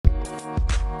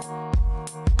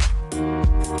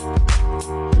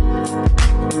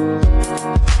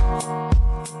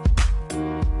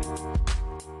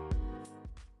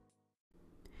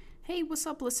What's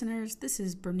up, listeners? This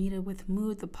is Bernita with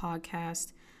Mood, the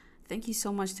podcast. Thank you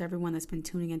so much to everyone that's been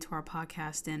tuning into our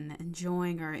podcast and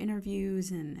enjoying our interviews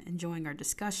and enjoying our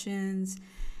discussions.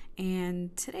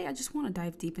 And today I just want to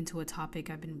dive deep into a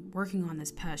topic I've been working on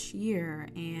this past year,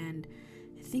 and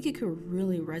I think it could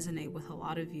really resonate with a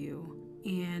lot of you.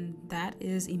 And that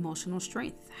is emotional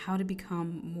strength, how to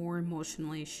become more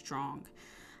emotionally strong.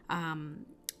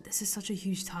 This is such a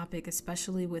huge topic,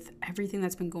 especially with everything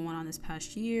that's been going on this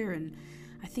past year. And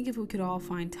I think if we could all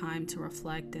find time to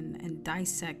reflect and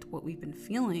dissect what we've been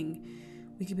feeling,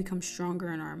 we could become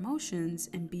stronger in our emotions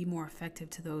and be more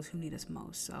effective to those who need us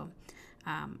most. So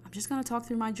I'm just going to talk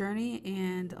through my journey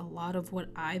and a lot of what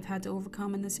I've had to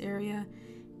overcome in this area.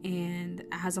 And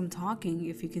as I'm talking,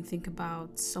 if you can think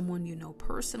about someone you know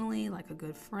personally, like a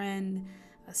good friend,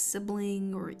 a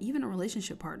sibling, or even a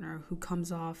relationship partner who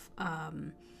comes off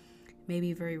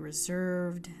maybe very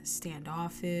reserved,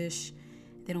 standoffish.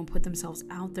 They don't put themselves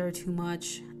out there too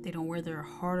much. They don't wear their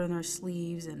heart on their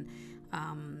sleeves. And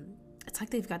it's like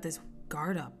they've got this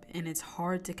guard up and it's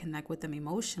hard to connect with them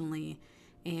emotionally.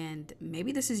 And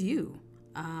maybe this is you.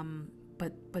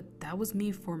 But that was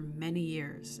me for many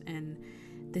years. And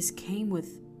this came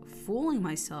with fooling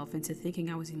myself into thinking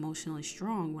I was emotionally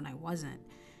strong when I wasn't.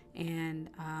 And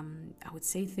I would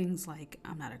say things like,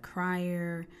 I'm not a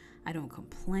crier, I don't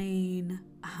complain,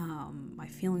 my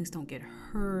feelings don't get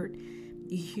hurt.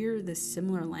 You hear this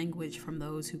similar language from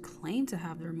those who claim to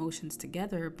have their emotions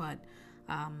together, but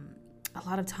a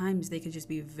lot of times they could just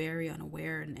be very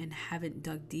unaware and haven't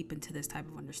dug deep into this type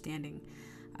of understanding.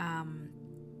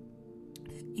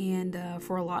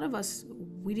 For a lot of us,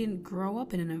 we didn't grow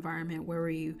up in an environment where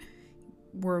we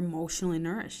were emotionally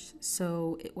nourished.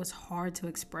 So it was hard to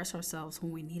express ourselves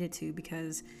when we needed to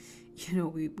because,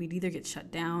 we'd either get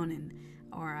shut down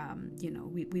or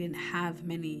we didn't have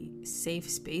many safe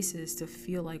spaces to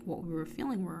feel like what we were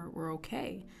feeling were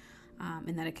okay,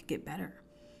 and that it could get better.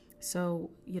 So,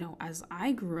 as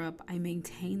I grew up, I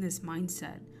maintained this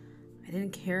mindset. I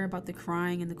didn't care about the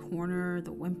crying in the corner,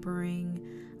 the whimpering,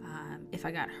 if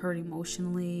I got hurt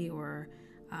emotionally or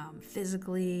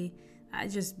physically. I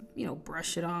just,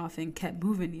 brushed it off and kept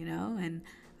moving, and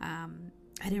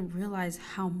I didn't realize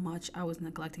how much I was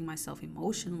neglecting myself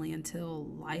emotionally until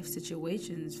life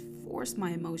situations forced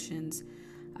my emotions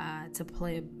to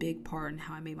play a big part in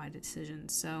how I made my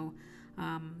decisions. So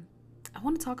I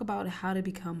want to talk about how to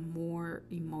become more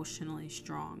emotionally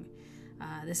strong.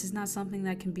 This is not something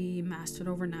that can be mastered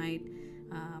overnight.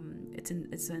 It's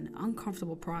an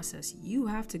uncomfortable process you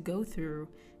have to go through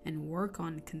and work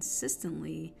on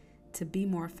consistently to be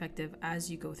more effective as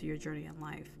you go through your journey in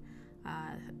life.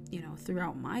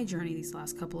 Throughout my journey these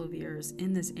last couple of years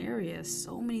in this area,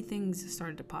 so many things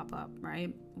started to pop up,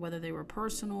 right? Whether they were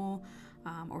personal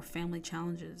or family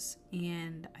challenges.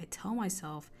 And I tell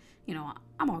myself,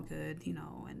 I'm all good,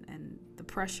 and the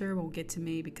pressure won't get to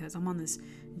me because I'm on this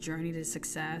journey to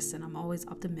success and I'm always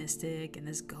optimistic and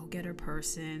this go-getter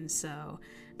person. So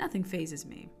nothing phases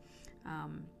me.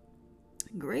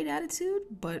 Great attitude,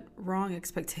 but wrong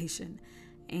expectation.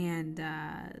 And,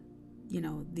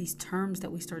 these terms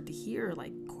that we start to hear,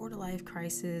 like quarter-life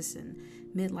crisis and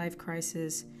midlife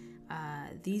crisis,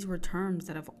 these were terms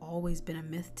that have always been a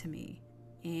myth to me.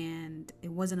 And it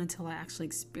wasn't until I actually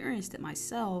experienced it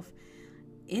myself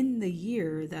in the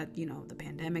year that, the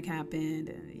pandemic happened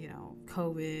and,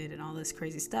 COVID and all this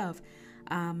crazy stuff.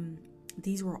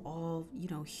 These were all,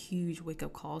 huge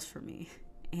wake-up calls for me.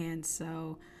 And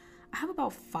so I have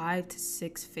about 5 to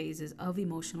 6 phases of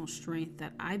emotional strength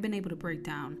that I've been able to break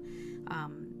down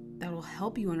that will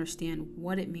help you understand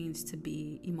what it means to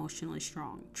be emotionally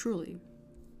strong, truly.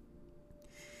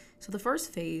 So the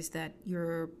first phase that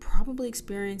you're probably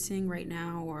experiencing right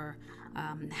now or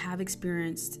have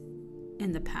experienced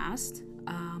in the past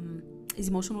is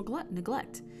emotional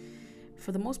neglect.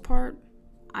 For the most part,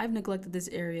 I've neglected this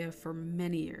area for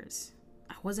many years.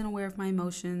 I wasn't aware of my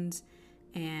emotions.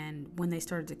 And when they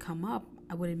started to come up,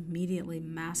 I would immediately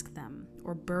mask them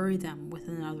or bury them with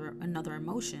another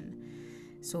emotion.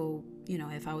 So,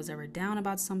 if I was ever down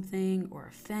about something or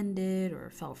offended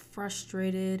or felt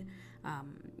frustrated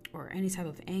or any type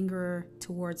of anger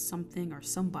towards something or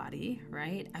somebody,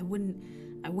 right? I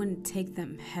wouldn't take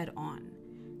them head on.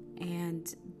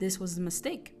 And this was a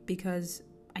mistake because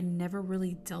I never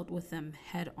really dealt with them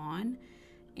head on.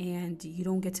 And you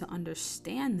don't get to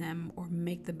understand them or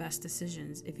make the best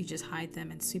decisions if you just hide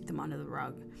them and sweep them under the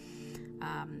rug.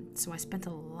 So I spent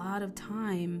a lot of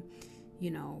time,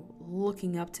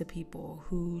 looking up to people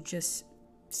who just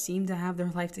seem to have their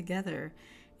life together,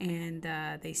 and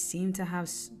they seem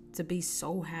to be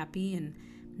so happy and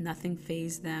nothing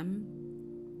fazed them.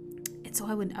 And so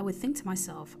I would think to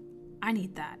myself, I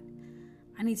need that.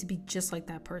 I need to be just like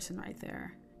that person right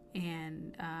there.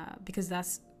 And because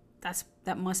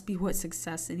that must be what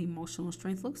success and emotional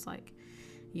strength looks like,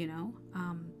 you know.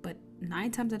 But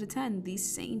 9 times out of 10, these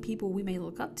same people we may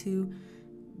look up to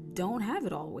don't have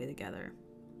it all the way together.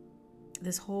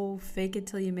 This whole fake it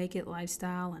till you make it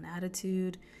lifestyle and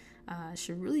attitude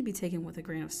should really be taken with a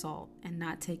grain of salt and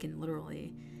not taken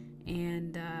literally.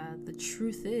 And the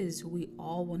truth is, we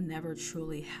all will never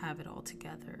truly have it all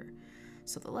together.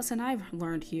 So the lesson I've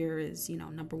learned here is,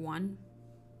 number one,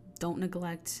 don't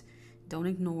neglect, don't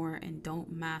ignore, and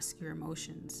don't mask your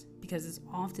emotions, because it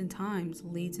oftentimes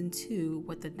leads into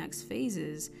what the next phase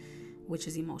is, which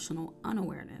is emotional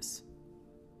unawareness.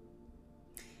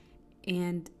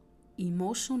 And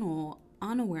emotional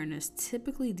unawareness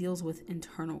typically deals with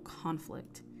internal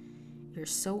conflict. You're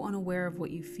so unaware of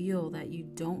what you feel that you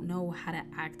don't know how to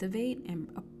activate and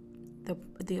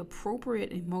the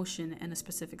appropriate emotion in a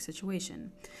specific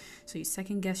situation. So you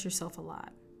second guess yourself a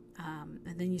lot.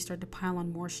 And then you start to pile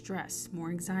on more stress, more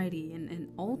anxiety, and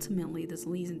ultimately this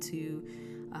leads into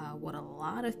what a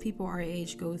lot of people our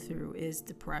age go through is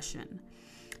depression.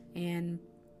 And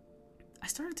I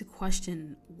started to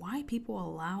question why people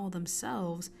allow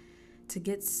themselves to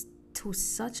get to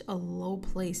such a low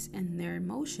place in their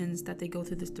emotions that they go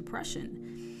through this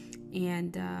depression.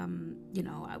 And,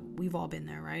 we've all been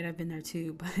there, right? I've been there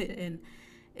too. And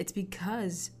it's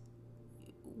because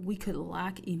we could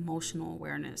lack emotional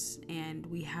awareness and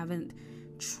we haven't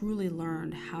truly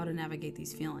learned how to navigate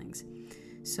these feelings.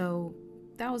 So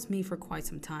that was me for quite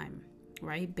some time,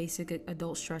 right? Basic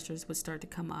adult stressors would start to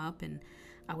come up and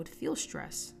I would feel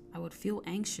stress. I would feel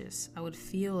anxious. I would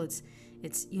feel it's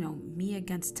me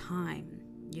against time.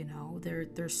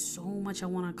 There's so much I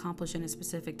want to accomplish in a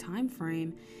specific time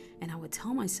frame, and I would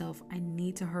tell myself I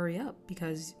need to hurry up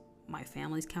because my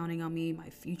family's counting on me, my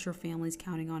future family's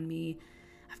counting on me.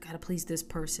 I've got to please this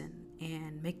person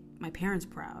and make my parents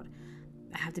proud.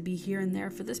 I have to be here and there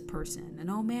for this person. And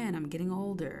oh man, I'm getting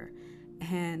older.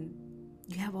 And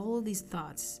you have all of these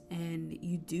thoughts and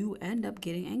you do end up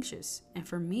getting anxious. And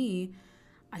for me,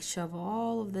 I shove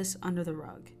all of this under the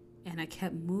rug and I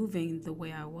kept moving the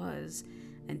way I was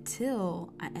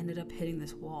until I ended up hitting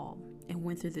this wall and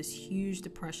went through this huge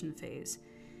depression phase.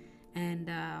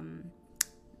 And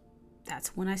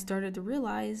that's when I started to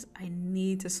realize I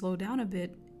need to slow down a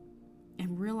bit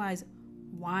and realize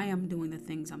why I'm doing the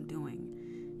things I'm doing.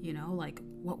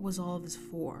 What was all of this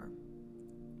for?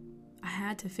 I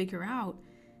had to figure out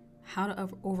how to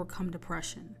overcome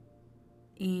depression.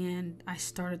 And I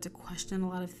started to question a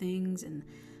lot of things, and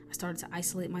I started to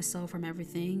isolate myself from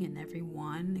everything and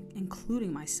everyone,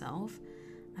 including myself.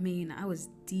 I mean, I was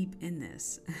deep in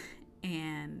this,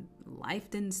 and life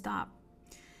didn't stop.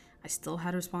 I still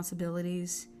had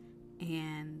responsibilities,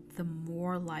 and the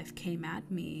more life came at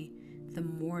me, the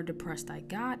more depressed I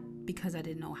got because I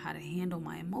didn't know how to handle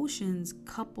my emotions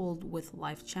coupled with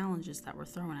life challenges that were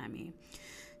thrown at me.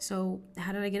 So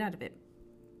how did I get out of it?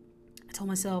 I told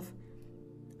myself,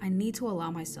 I need to allow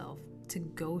myself to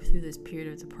go through this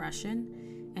period of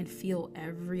depression and feel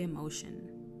every emotion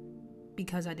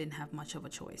because I didn't have much of a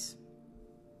choice.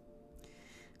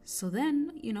 So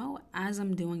then, as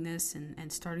I'm doing this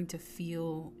and starting to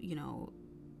feel,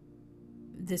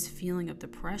 this feeling of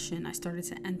depression, I started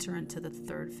to enter into the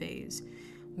third phase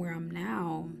where I'm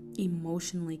now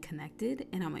emotionally connected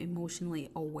and I'm emotionally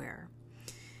aware.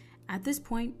 At this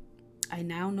point, I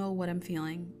now know what I'm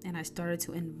feeling, and I started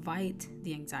to invite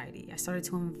the anxiety. I started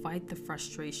to invite the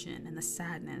frustration and the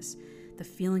sadness, the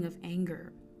feeling of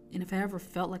anger. And if I ever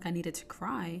felt like I needed to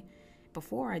cry,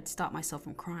 before I'd stop myself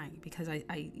from crying because I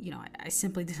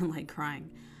simply didn't like crying.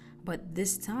 But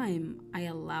this time, I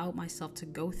allowed myself to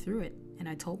go through it, and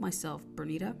I told myself,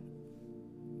 Bernita,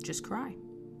 just cry.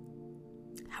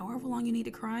 However long you need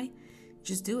to cry,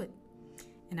 just do it.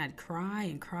 And I'd cry,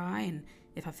 and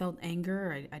if I felt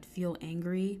anger, I'd feel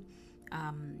angry.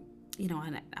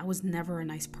 And I was never a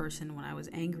nice person when I was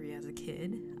angry as a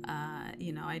kid.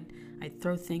 I'd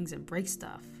throw things and break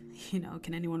stuff.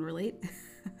 Can anyone relate?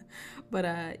 But,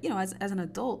 as an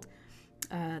adult,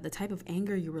 the type of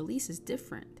anger you release is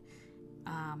different.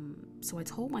 So I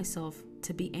told myself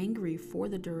to be angry for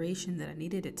the duration that I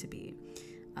needed it to be.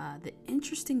 The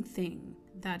interesting thing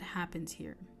that happens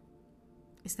here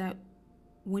is that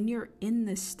when you're in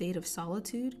this state of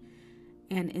solitude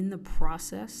and in the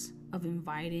process of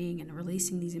inviting and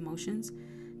releasing these emotions,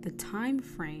 the time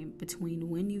frame between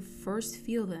when you first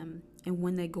feel them and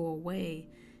when they go away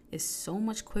is so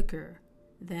much quicker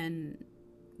than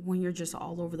when you're just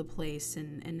all over the place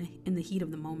and in the heat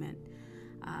of the moment.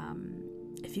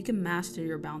 If you can master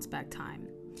your bounce back time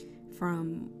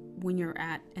from when you're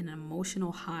at an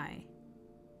emotional high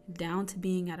down to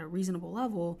being at a reasonable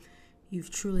level,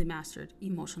 you've truly mastered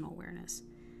emotional awareness.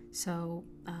 So,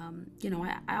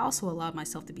 I also allowed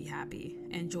myself to be happy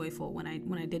and joyful when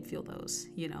I did feel those.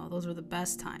 Those were the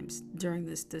best times during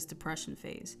this depression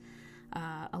phase.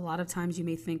 A lot of times you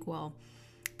may think, well,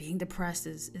 being depressed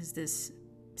is this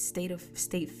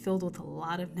state filled with a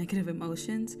lot of negative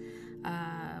emotions,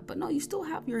 but no, you still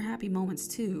have your happy moments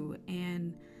too,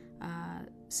 and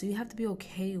so you have to be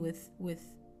okay with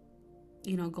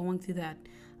going through that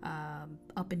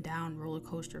up and down roller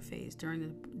coaster phase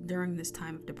during this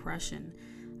time of depression.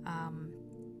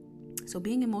 So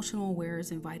being emotional aware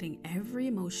is inviting every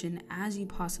emotion as you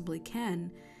possibly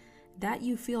can that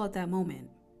you feel at that moment,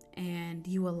 and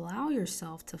you allow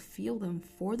yourself to feel them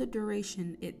for the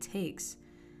duration it takes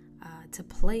to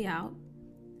play out.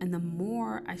 And the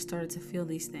more I started to feel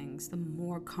these things, the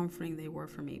more comforting they were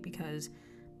for me, because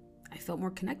I felt more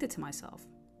connected to myself,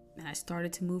 and I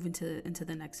started to move into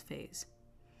the next phase.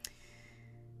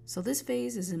 So this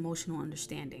phase is emotional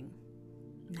understanding.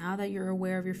 Now that you're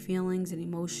aware of your feelings and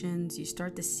emotions, you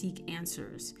start to seek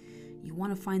answers. You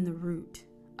want to find the root.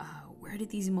 Where did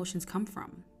these emotions come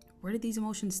from? Where did these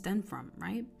emotions stem from,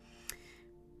 right?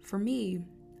 For me,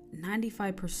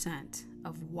 95%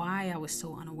 of why I was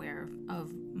so unaware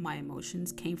of my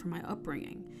emotions came from my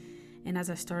upbringing. And as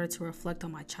I started to reflect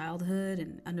on my childhood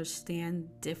and understand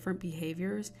different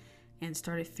behaviors and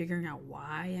started figuring out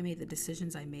why I made the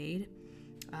decisions I made,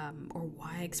 or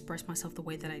why I expressed myself the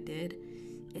way that I did,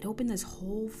 it opened this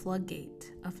whole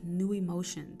floodgate of new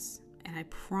emotions. And I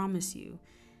promise you,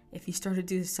 if you start to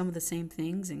do some of the same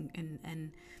things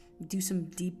and do some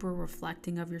deeper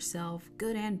reflecting of yourself,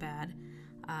 good and bad,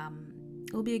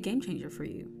 it'll be a game changer for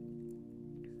you.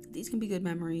 These can be good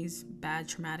memories, bad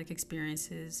traumatic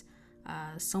experiences,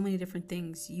 so many different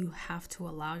things. You have to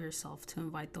allow yourself to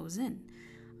invite those in.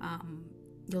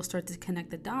 You'll start to connect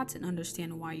the dots and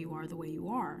understand why you are the way you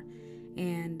are.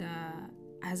 And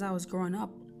as I was growing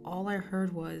up, all I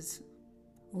heard was,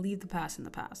 leave the past in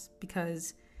the past,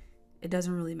 because it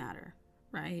doesn't really matter,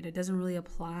 right? It doesn't really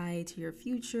apply to your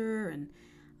future. And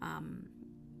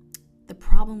the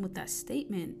problem with that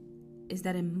statement is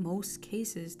that in most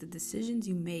cases, the decisions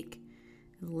you make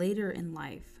later in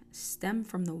life stem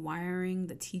from the wiring,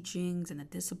 the teachings, and the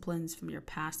disciplines from your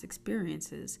past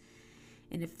experiences.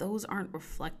 And if those aren't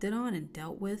reflected on and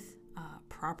dealt with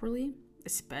properly,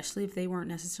 especially if they weren't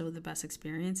necessarily the best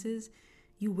experiences,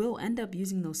 you will end up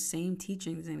using those same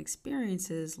teachings and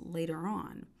experiences later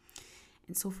on.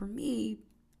 And so for me,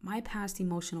 my past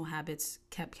emotional habits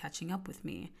kept catching up with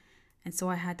me. And so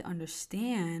I had to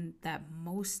understand that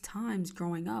most times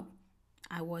growing up,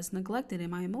 I was neglected in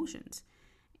my emotions.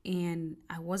 And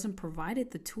I wasn't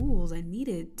provided the tools I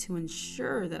needed to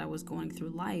ensure that I was going through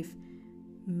life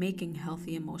making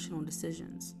healthy emotional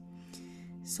decisions.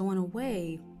 So in a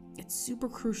way, it's super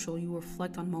crucial you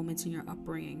reflect on moments in your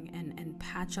upbringing and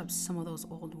patch up some of those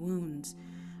old wounds,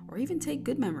 or even take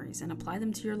good memories and apply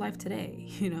them to your life today,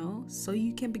 so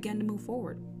you can begin to move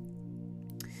forward.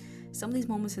 Some of these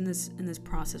moments in this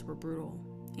process were brutal,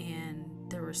 and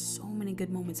there were so many good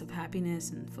moments of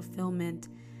happiness and fulfillment,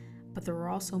 but there were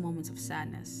also moments of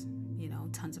sadness,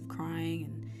 tons of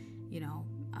crying, and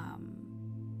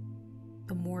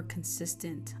the more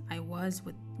consistent I was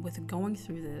with going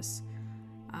through this,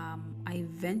 I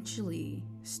eventually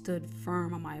stood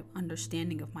firm on my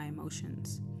understanding of my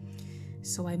emotions.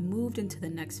 So I moved into the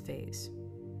next phase,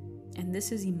 and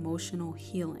this is emotional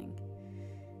healing.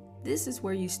 This is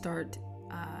where you start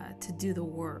to do the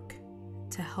work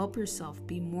to help yourself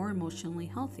be more emotionally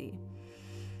healthy.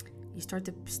 You start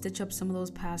to stitch up some of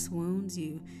those past wounds.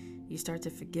 You start to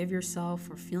forgive yourself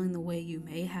for feeling the way you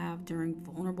may have during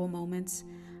vulnerable moments,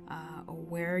 or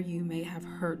where you may have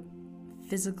hurt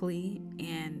physically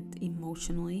and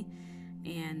emotionally,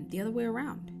 and the other way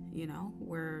around,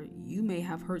 where you may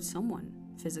have hurt someone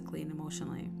physically and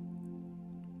emotionally.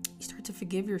 You start to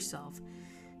forgive yourself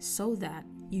so that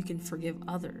you can forgive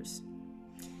others.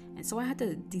 And so I had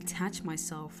to detach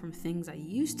myself from things I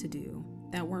used to do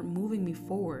that weren't moving me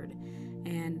forward,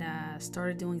 and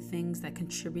started doing things that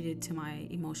contributed to my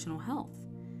emotional health.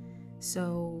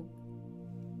 So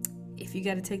if you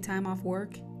got to take time off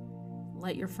work,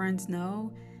 let your friends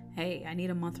know, hey, I need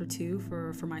a month or two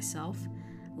for myself.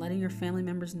 Letting your family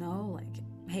members know, like,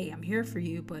 hey, I'm here for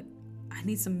you, but I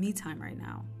need some me time right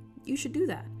now. You should do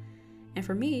that. And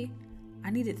for me, I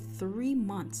needed 3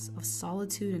 months of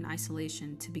solitude and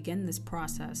isolation to begin this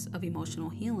process of emotional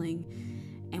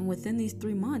healing. And within these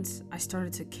 3 months, I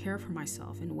started to care for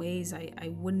myself in ways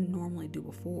I wouldn't normally do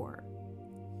before.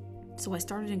 So I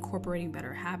started incorporating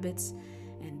better habits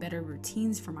and better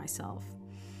routines for myself.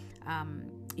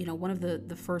 One of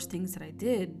the first things that I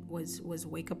did was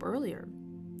wake up earlier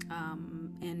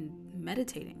and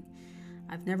meditating.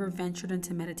 I've never ventured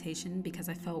into meditation because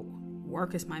I felt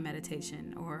work is my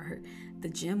meditation or the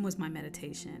gym was my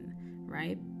meditation,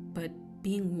 right? But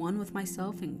being one with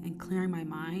myself and clearing my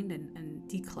mind and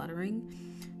decluttering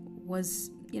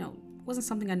wasn't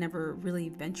something I never really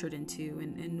ventured into.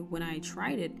 And when I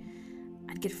tried it,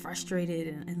 I'd get frustrated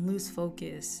and lose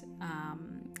focus.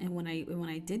 And when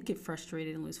I did get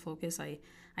frustrated and lose focus, I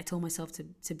told myself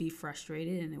to be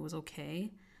frustrated and it was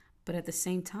okay. But at the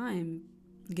same time,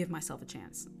 give myself a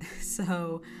chance.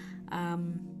 So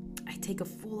I take a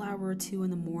full hour or two in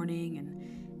the morning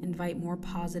and invite more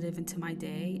positive into my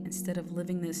day instead of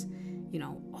living this,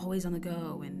 always on the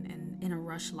go and in a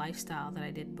rush lifestyle that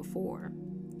I did before.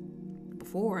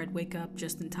 Before, I'd wake up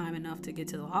just in time enough to get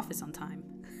to the office on time.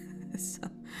 So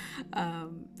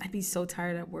I'd be so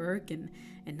tired at work and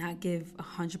not give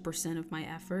 100% of my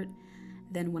effort.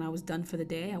 Then when I was done for the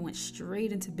day, I went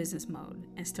straight into business mode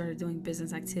and started doing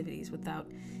business activities without,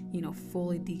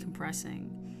 fully decompressing.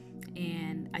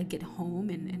 And I'd get home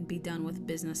and be done with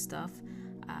business stuff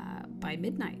by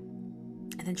midnight.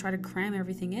 And then try to cram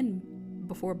everything in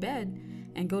before bed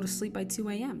and go to sleep by 2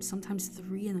 a.m., sometimes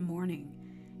 3 in the morning,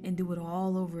 and do it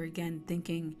all over again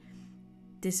thinking,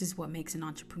 this is what makes an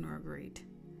entrepreneur great.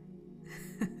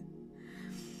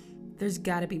 There's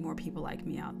got to be more people like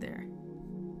me out there.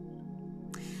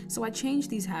 So I changed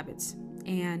these habits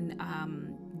and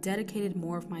dedicated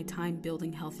more of my time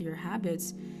building healthier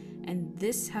habits. And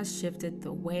this has shifted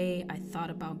the way I thought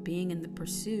about being in the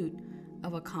pursuit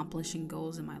of accomplishing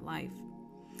goals in my life.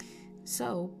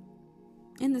 So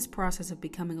in this process of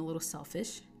becoming a little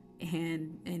selfish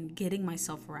and getting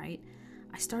myself right,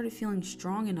 I started feeling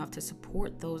strong enough to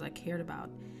support those I cared about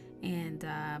and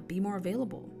be more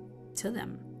available to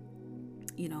them,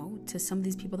 to some of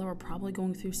these people that were probably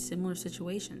going through similar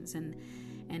situations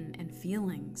and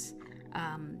feelings.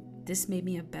 This made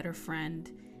me a better friend.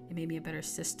 It made me a better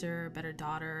sister, a better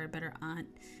daughter, a better aunt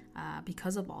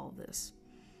because of all of this.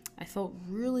 I felt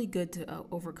really good to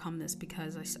overcome this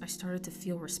because I started to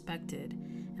feel respected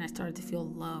and I started to feel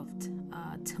loved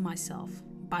to myself,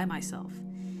 by myself.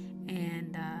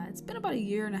 And it's been about 1.5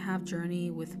 year journey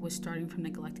with starting from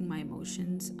neglecting my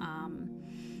emotions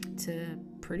to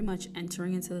pretty much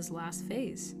entering into this last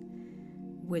phase,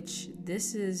 which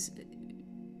this is,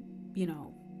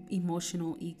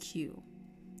 emotional EQ,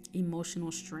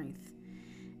 emotional strength,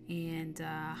 and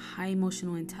high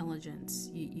emotional intelligence.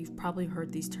 You've probably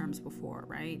heard these terms before,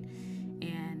 right?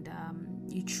 And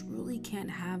you truly can't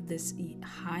have this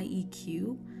high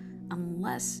EQ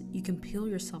unless you can peel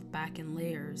yourself back in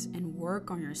layers and work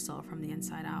on yourself from the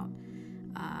inside out.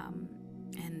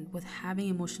 And with having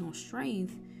emotional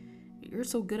strength, you're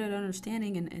so good at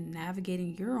understanding and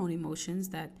navigating your own emotions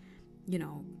that,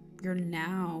 you're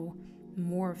now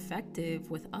more effective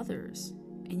with others.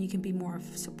 And you can be more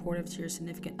supportive to your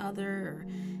significant other or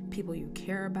people you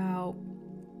care about.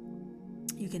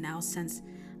 You can now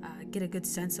get a good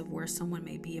sense of where someone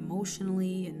may be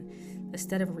emotionally, and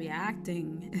instead of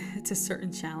reacting to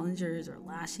certain challengers or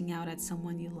lashing out at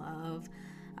someone you love,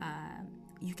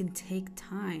 you can take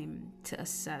time to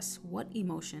assess what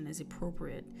emotion is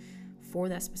appropriate for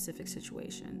that specific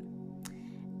situation.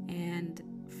 And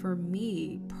for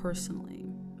me personally,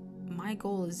 my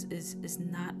goal is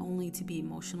not only to be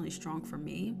emotionally strong for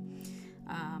me,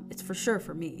 it's for sure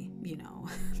for me,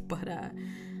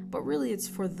 but really it's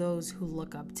for those who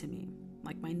look up to me,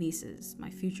 like my nieces, my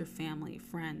future family,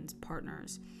 friends,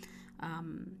 partners.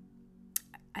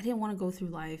 I didn't want to go through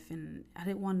life and I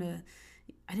didn't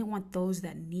want those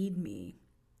that need me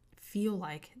feel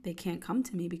like they can't come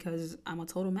to me because I'm a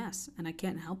total mess and I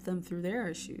can't help them through their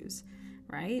issues,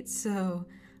 right? So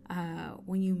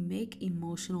when you make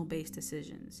emotional based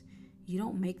decisions, you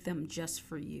don't make them just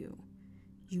for you.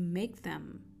 You make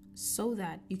them so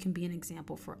that you can be an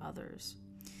example for others.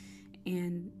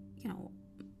 And,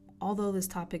 although this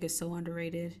topic is so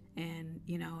underrated and,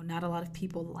 not a lot of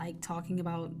people like talking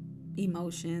about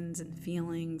emotions and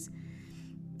feelings,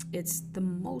 it's the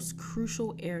most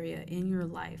crucial area in your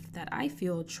life that I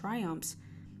feel triumphs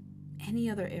any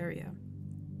other area.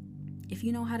 If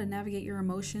you know how to navigate your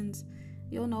emotions,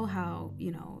 you'll know how,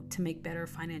 to make better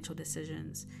financial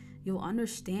decisions. You'll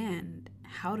understand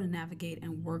how to navigate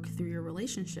and work through your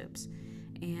relationships.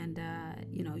 And,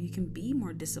 you can be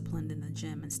more disciplined in the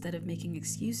gym instead of making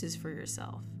excuses for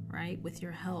yourself, right? With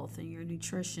your health and your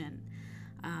nutrition.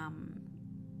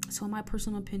 So in my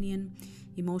personal opinion,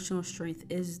 emotional strength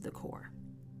is the core.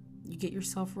 You get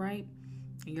yourself right,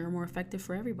 and you're more effective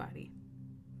for everybody.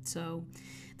 So,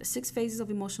 the 6 phases of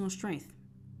emotional strength.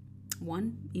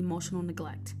 1, emotional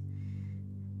neglect.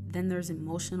 Then there's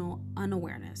emotional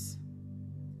unawareness,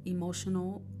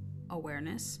 emotional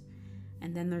awareness,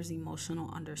 and then there's emotional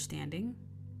understanding,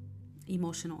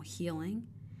 emotional healing,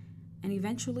 and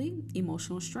eventually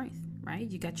emotional strength, right?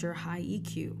 You got your high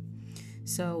EQ.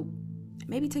 So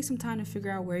maybe take some time to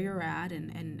figure out where you're at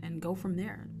and go from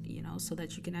there, so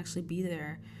that you can actually be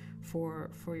there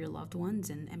for your loved ones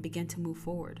and begin to move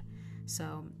forward.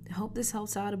 So I hope this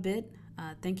helps out a bit.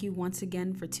 Thank you once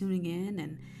again for tuning in,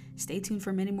 and stay tuned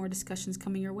for many more discussions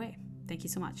coming your way. Thank you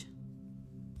so much.